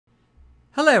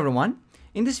Hello everyone.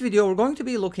 In this video we're going to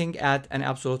be looking at an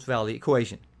absolute value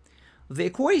equation. The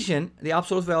equation, the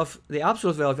absolute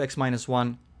value of x minus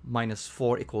 1 minus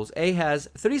 4 equals a has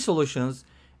three solutions,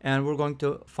 and we're going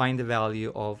to find the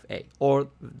value of a, or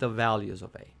the values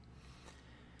of a.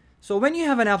 So when you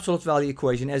have an absolute value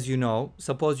equation, as you know,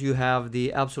 suppose you have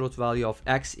the absolute value of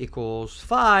x equals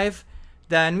 5,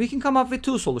 then we can come up with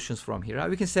two solutions from here. Right?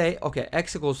 We can say, okay,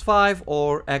 x equals 5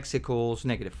 or x equals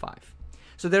negative 5.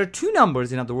 So there are two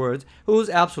numbers, in other words, whose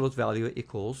absolute value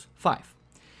equals 5.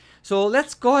 So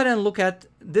let's go ahead and look at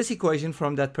this equation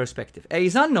from that perspective. A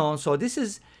is unknown, so this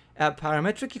is a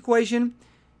parametric equation,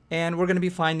 and we're going to be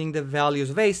finding the values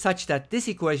of a such that this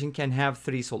equation can have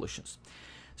three solutions.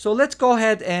 So let's go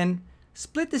ahead and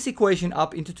split this equation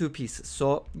up into two pieces.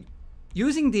 So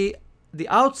using the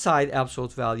outside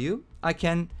absolute value, I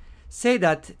can say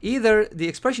that either the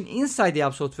expression inside the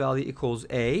absolute value equals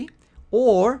a,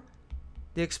 or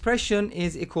the expression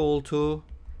is equal to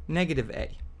negative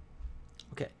a.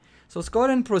 Okay, so let's go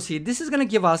ahead and proceed. This is going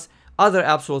to give us other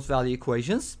absolute value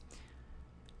equations.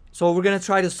 So we're going to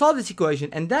try to solve this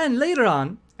equation, and then later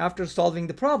on, after solving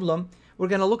the problem, we're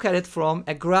going to look at it from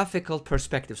a graphical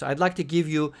perspective. So I'd like to give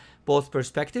you both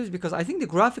perspectives because I think the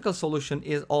graphical solution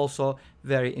is also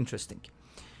very interesting.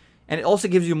 And it also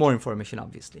gives you more information,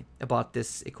 obviously, about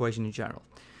this equation in general.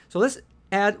 So let's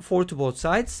add 4 to both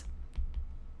sides.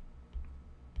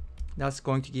 That's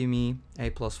going to give me a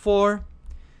plus 4.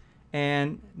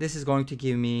 And this is going to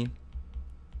give me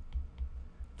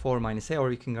 4 minus a, or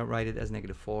you can write it as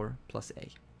negative 4 plus a.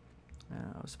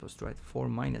 I was supposed to write 4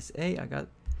 minus a.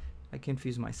 I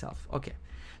confused myself. Okay,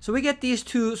 so we get these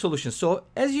two solutions. So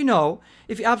as you know,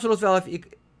 if the absolute value of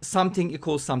something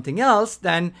equals something else,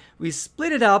 then we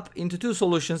split it up into two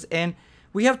solutions, and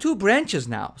we have two branches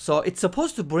now. So it's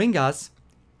supposed to bring us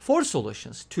 4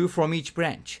 solutions, 2 from each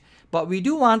branch. But we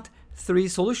do want 3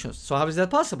 solutions. So how is that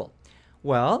possible?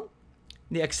 Well,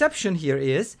 the exception here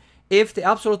is if the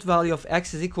absolute value of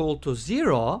x is equal to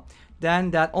 0,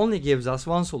 then that only gives us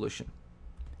one solution,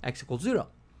 x equals 0.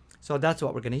 So that's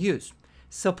what we're going to use.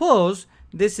 Suppose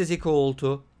this is equal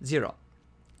to 0.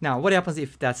 Now, what happens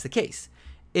if that's the case?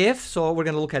 So we're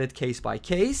going to look at it case by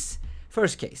case.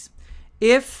 First case,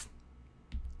 if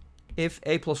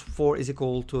a plus 4 is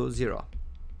equal to 0,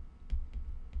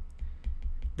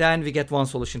 then we get one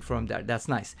solution from there. That's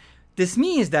nice. This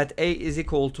means that a is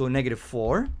equal to negative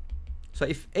 4. So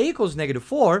if a equals negative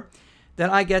 4, then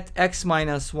I get x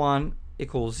minus 1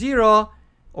 equals 0,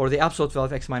 or the absolute value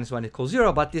of x minus 1 equals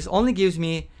 0, but this only gives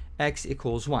me x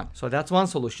equals 1. So that's one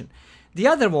solution. The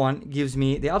other one gives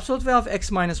me the absolute value of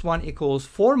x minus 1 equals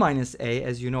 4 minus a,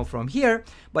 as you know from here.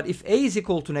 But if a is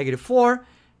equal to negative 4,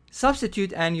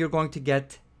 substitute and you're going to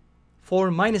get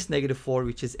 4 minus negative 4,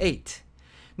 which is 8.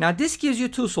 Now this gives you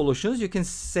two solutions. You can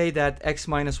say that x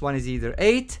minus 1 is either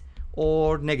 8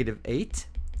 or negative 8,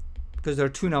 because there are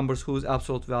two numbers whose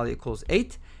absolute value equals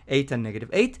 8 and negative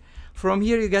 8. From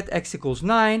here you get x equals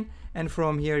 9, and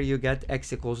from here you get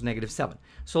x equals negative 7.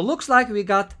 So it looks like we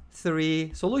got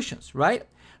 3 solutions, right?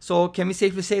 So can we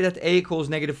safely say that a equals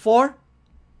negative 4?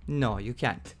 No, you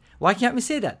can't. Why can't we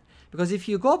say that? Because if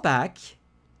you go back,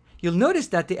 you'll notice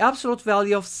that the absolute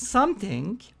value of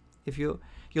something,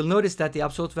 you'll notice that the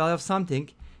absolute value of something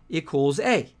equals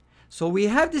a. So we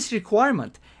have this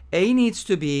requirement. A needs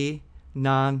to be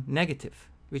non-negative,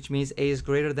 which means a is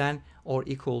greater than or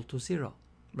equal to 0,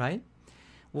 right?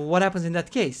 Well, what happens in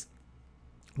that case?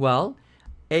 Well,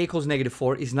 a equals negative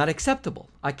 4 is not acceptable.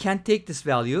 I can't take this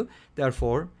value,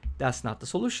 therefore that's not the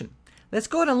solution. Let's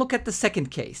go ahead and look at the second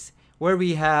case, where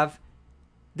we have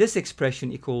this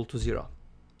expression equal to 0,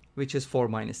 which is 4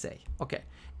 minus a. Okay,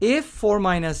 if 4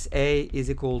 minus a is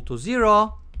equal to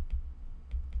 0,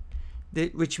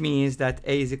 which means that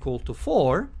a is equal to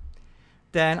 4,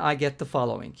 then I get the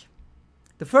following.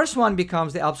 The first one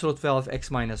becomes the absolute value of x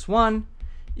minus 1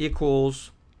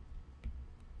 equals,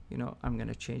 I'm going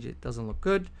to change it, doesn't look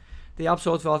good. The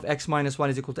absolute value of x minus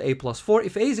 1 is equal to a plus 4.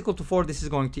 If a is equal to 4, this is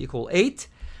going to equal 8.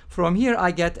 From here,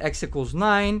 I get x equals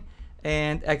 9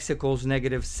 and x equals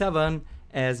negative 7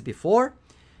 as before.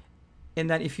 And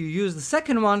then if you use the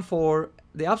second one for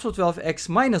the absolute value of x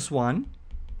minus 1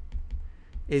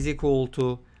 is equal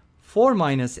to 4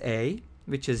 minus a,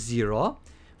 which is 0.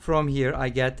 From here, I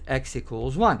get x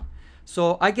equals 1.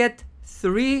 So I get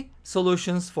 3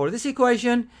 solutions for this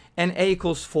equation, and a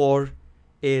equals 4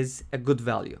 is a good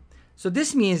value. So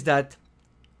this means that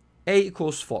a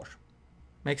equals 4.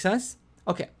 Make sense?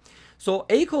 Okay. So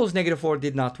a equals negative 4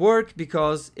 did not work,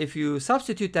 because if you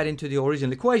substitute that into the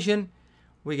original equation,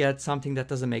 we get something that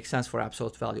doesn't make sense for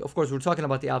absolute value. Of course, we're talking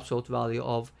about the absolute value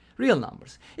of real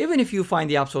numbers. Even if you find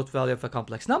the absolute value of a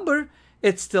complex number,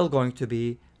 it's still going to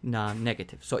be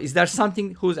non-negative. So is there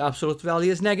something whose absolute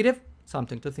value is negative?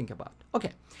 Something to think about.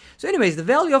 Okay, so anyways, the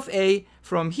value of a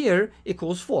from here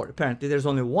equals 4. Apparently, there's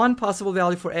only one possible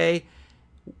value for a,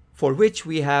 for which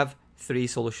we have 3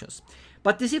 solutions.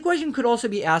 But this equation could also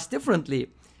be asked differently.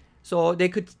 So they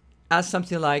could ask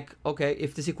something like, okay,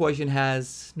 if this equation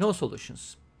has no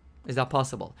solutions, is that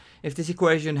possible? If this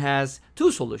equation has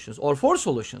 2 solutions or 4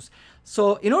 solutions.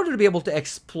 So in order to be able to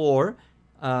explore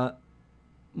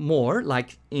more,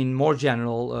 like in more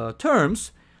general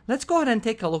terms, let's go ahead and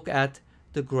take a look at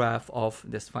the graph of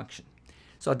this function.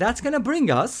 So that's going to bring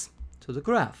us to the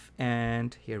graph.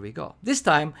 And here we go. This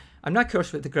time, I'm not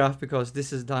cursed with the graph because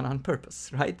this is done on purpose,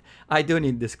 right? I do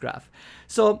need this graph.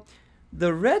 So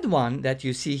the red one that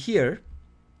you see here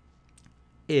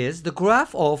is the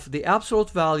graph of the absolute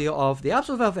value of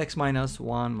x minus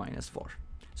 1 minus 4.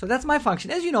 So that's my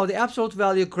function. As you know, the absolute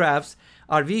value graphs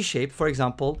are V-shaped. For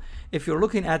example, if you're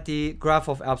looking at the graph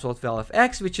of absolute value of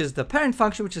x, which is the parent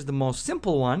function, which is the most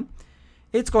simple one,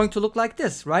 it's going to look like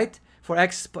this, right? For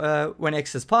x, when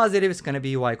x is positive, it's going to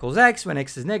be y equals x. When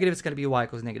x is negative, it's going to be y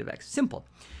equals negative x. Simple.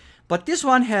 But this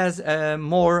one has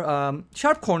more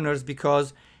sharp corners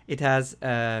because it has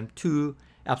 2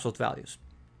 absolute values.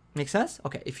 Make sense?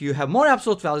 Okay, if you have more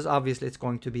absolute values, obviously it's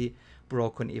going to be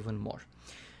broken even more.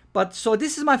 But so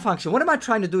this is my function. What am I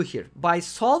trying to do here? By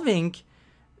solving,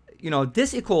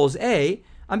 this equals a,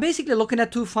 I'm basically looking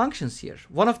at 2 functions here.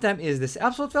 One of them is this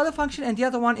absolute value function, and the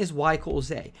other one is y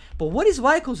equals a. But what is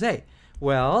y equals a?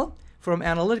 Well, from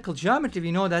analytical geometry,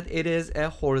 we know that it is a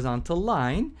horizontal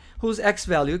line whose x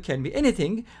value can be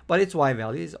anything, but its y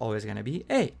value is always going to be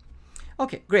a.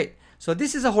 Okay, great. So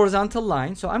this is a horizontal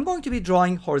line. So I'm going to be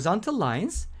drawing horizontal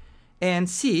lines and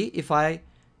see if I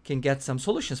can get some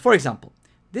solutions. For example,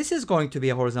 this is going to be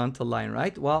a horizontal line,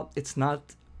 right? Well, it's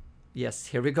not. Yes,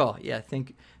 here we go. Yeah,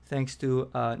 thanks to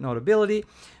notability,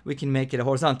 we can make it a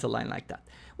horizontal line like that.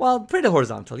 Well, pretty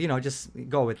horizontal, just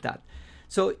go with that.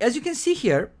 So as you can see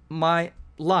here, my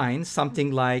line,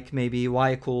 something like maybe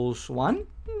y equals 1,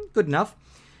 good enough,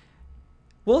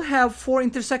 will have 4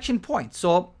 intersection points.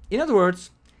 So in other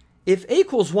words, if a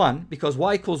equals 1, because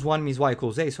y equals 1 means y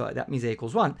equals a, so that means a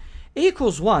equals 1. A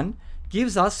equals 1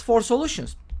 gives us 4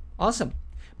 solutions. Awesome.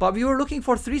 But we were looking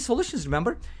for 3 solutions,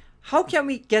 remember? How can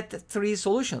we get 3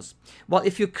 solutions? Well,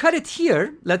 if you cut it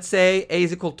here, let's say a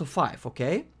is equal to 5,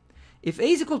 okay? If a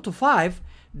is equal to 5,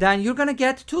 then you're going to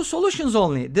get 2 solutions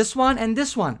only, this one and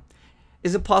this one.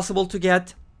 Is it possible to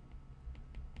get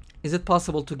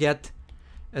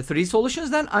 3 solutions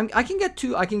then? I can get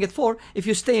 2, I can get 4. If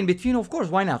you stay in between, of course,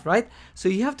 why not, right? So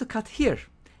you have to cut here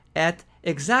at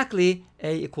exactly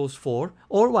a equals 4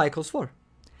 or y equals 4.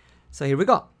 So here we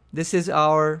go. This is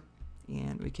our,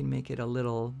 and we can make it a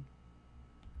little,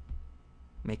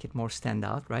 make it more stand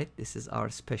out, right? This is our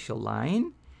special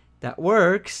line that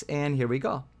works, and here we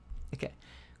go. Okay,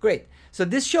 great. So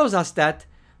this shows us that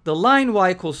the line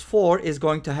y equals 4 is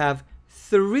going to have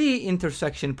 3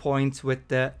 intersection points with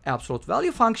the absolute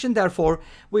value function. Therefore,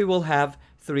 we will have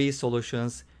 3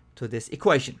 solutions to this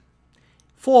equation.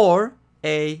 For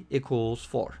a equals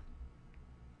 4.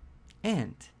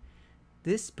 And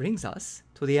this brings us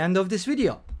to the end of this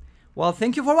video. Well,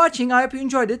 thank you for watching. I hope you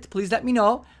enjoyed it. Please let me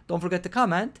know. Don't forget to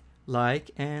comment,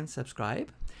 like, and subscribe.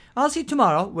 I'll see you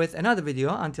tomorrow with another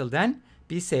video. Until then,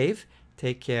 be safe,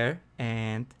 take care,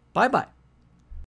 and bye-bye.